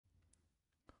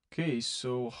Okay,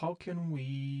 so how can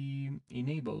we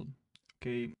enable,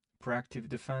 okay, proactive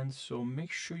defense? So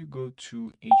make sure you go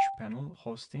to hpanel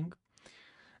hosting,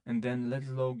 and then let's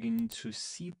log into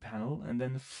cpanel, and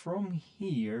then from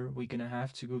here we're gonna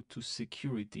have to go to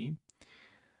security.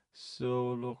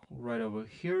 So look right over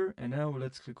here, and now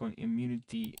let's click on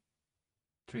immunity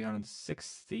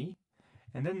 360,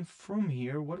 and then from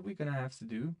here what we're gonna have to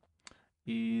do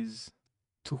is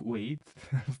to wait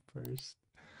first.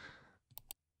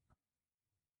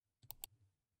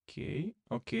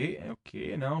 Okay.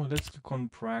 Now let's click on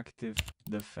proactive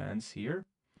defense here.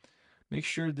 Make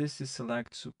sure this is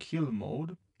select to kill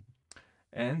mode,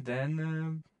 and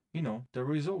then the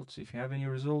results. If you have any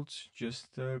results,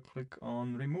 just click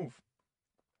on remove.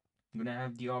 You're gonna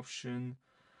have the option.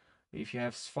 If you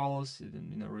have false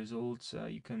in the results,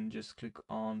 you can just click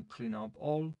on clean up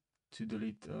all to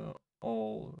delete them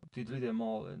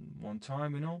all in one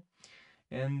time.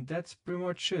 And that's pretty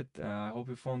much it. I hope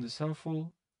you found this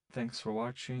helpful. Thanks for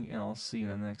watching, and I'll see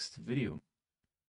you in the next video.